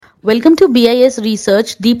Welcome to BIS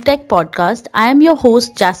Research Deep Tech Podcast. I am your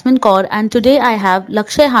host Jasmine Kaur and today I have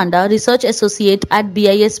Lakshay Handa, Research Associate at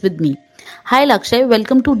BIS with me. Hi Lakshay,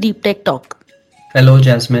 welcome to Deep Tech Talk. Hello,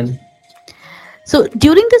 Jasmine. So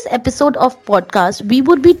during this episode of podcast, we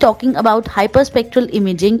would be talking about hyperspectral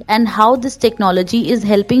imaging and how this technology is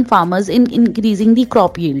helping farmers in increasing the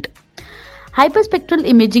crop yield. Hyperspectral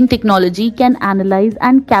imaging technology can analyze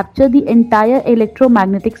and capture the entire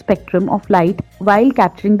electromagnetic spectrum of light while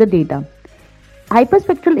capturing the data.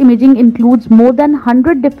 Hyperspectral imaging includes more than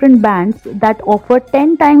 100 different bands that offer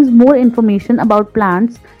 10 times more information about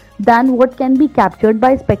plants than what can be captured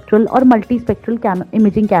by spectral or multispectral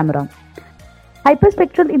imaging camera.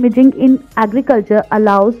 Hyperspectral imaging in agriculture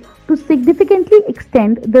allows to significantly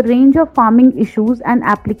extend the range of farming issues and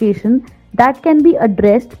applications that can be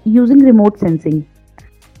addressed using remote sensing.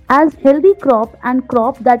 As healthy crop and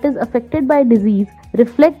crop that is affected by disease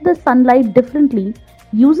reflect the sunlight differently,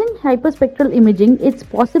 using hyperspectral imaging it's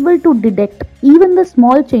possible to detect even the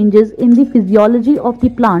small changes in the physiology of the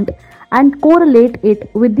plant and correlate it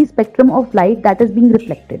with the spectrum of light that is being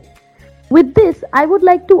reflected. With this, I would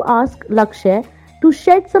like to ask Lakshay to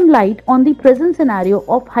shed some light on the present scenario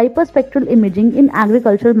of hyperspectral imaging in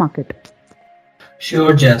agricultural market.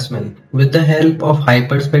 Sure, Jasmine. With the help of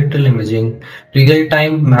hyperspectral imaging,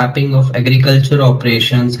 real-time mapping of agriculture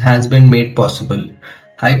operations has been made possible.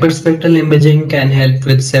 Hyperspectral imaging can help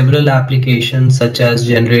with several applications such as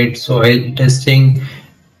generate soil testing,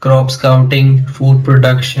 crop scouting, food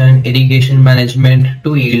production, irrigation management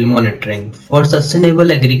to yield monitoring. For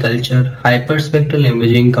sustainable agriculture, hyperspectral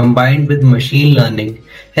imaging combined with machine learning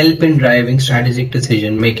help in driving strategic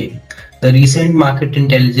decision making. The recent market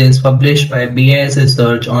intelligence published by BIS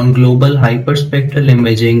Research on global hyperspectral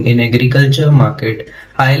imaging in agriculture market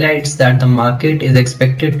highlights that the market is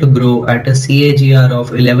expected to grow at a CAGR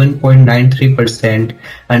of 11.93%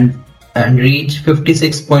 and reach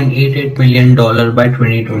 $56.88 million by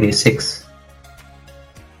 2026.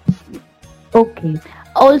 Okay.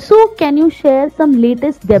 Also, can you share some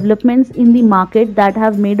latest developments in the market that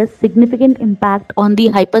have made a significant impact on the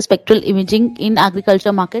hyperspectral imaging in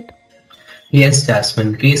agriculture market? Yes,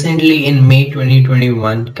 Jasmine. Recently, in May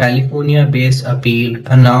 2021, California-based Appeal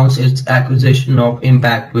announced its acquisition of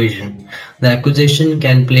Impact Vision. The acquisition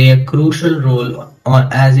can play a crucial role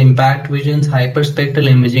as Impact Vision's hyperspectral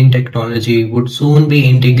imaging technology would soon be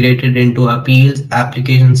integrated into Appeal's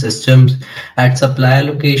application systems at supplier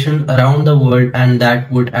locations around the world, and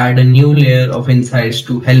that would add a new layer of insights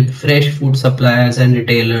to help fresh food suppliers and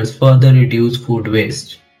retailers further reduce food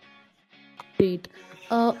waste. Great.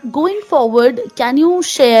 Going forward, can you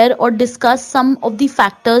share or discuss some of the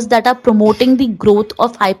factors that are promoting the growth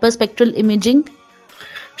of hyperspectral imaging?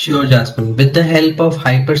 Sure, Jasmine. With the help of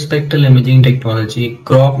hyperspectral imaging technology,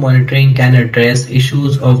 crop monitoring can address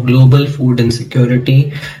issues of global food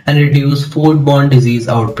insecurity and reduce foodborne disease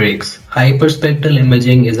outbreaks. Hyperspectral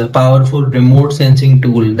imaging is a powerful remote sensing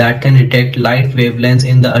tool that can detect light wavelengths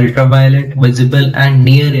in the ultraviolet, visible, and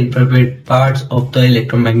near infrared parts of the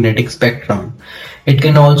electromagnetic spectrum. It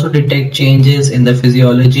can also detect changes in the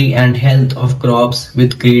physiology and health of crops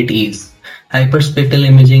with great ease. Hyperspectral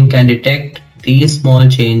imaging can detect these small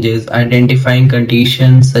changes, identifying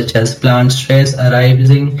conditions such as plant stress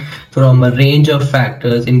arising from a range of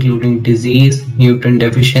factors including disease, nutrient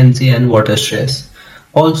deficiency, and water stress.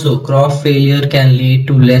 Also, crop failure can lead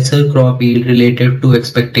to lesser crop yield relative to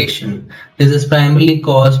expectation. This is primarily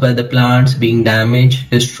caused by the plants being damaged,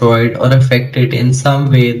 destroyed, or affected in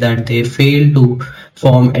some way that they fail to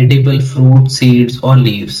form edible fruit, seeds, or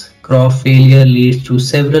leaves. Crop failure leads to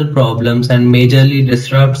several problems and majorly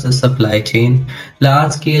disrupts the supply chain.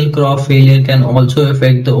 Large-scale crop failure can also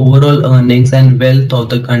affect the overall earnings and wealth of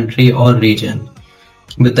the country or region.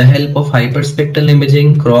 With the help of hyperspectral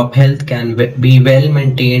imaging, crop health can be well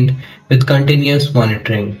maintained with continuous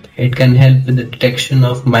monitoring. It can help with the detection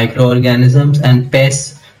of microorganisms and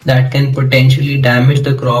pests that can potentially damage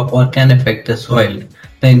the crop or can affect the soil.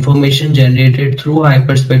 The information generated through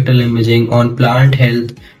hyperspectral imaging on plant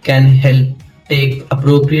health can help take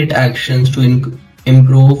appropriate actions to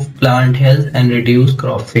improve plant health and reduce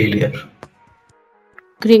crop failure.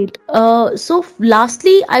 Great. So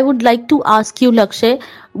lastly, I would like to ask you, Lakshay,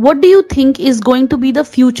 what do you think is going to be the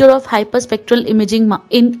future of hyperspectral imaging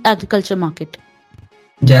in agriculture market?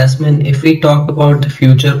 Jasmine, if we talk about the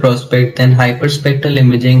future prospect, then hyperspectral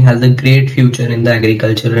imaging has a great future in the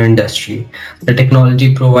agricultural industry. The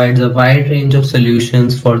technology provides a wide range of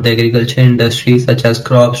solutions for the agriculture industry, such as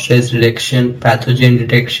crop stress reduction, pathogen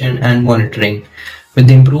detection, and monitoring. With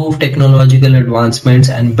improved technological advancements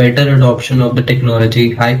and better adoption of the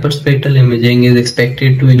technology, hyperspectral imaging is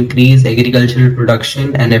expected to increase agricultural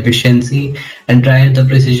production and efficiency and drive the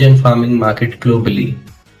precision farming market globally.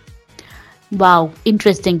 Wow,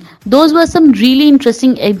 interesting. Those were some really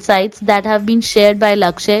interesting insights that have been shared by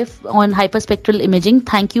Lakshay on hyperspectral imaging.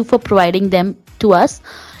 Thank you for providing them to us.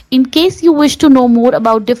 In case you wish to know more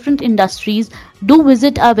about different industries, do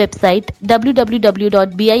visit our website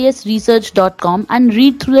www.bisresearch.com and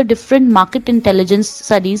read through the different market intelligence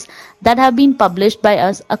studies that have been published by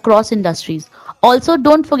us across industries. Also,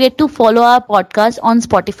 don't forget to follow our podcast on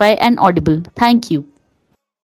Spotify and Audible. Thank you.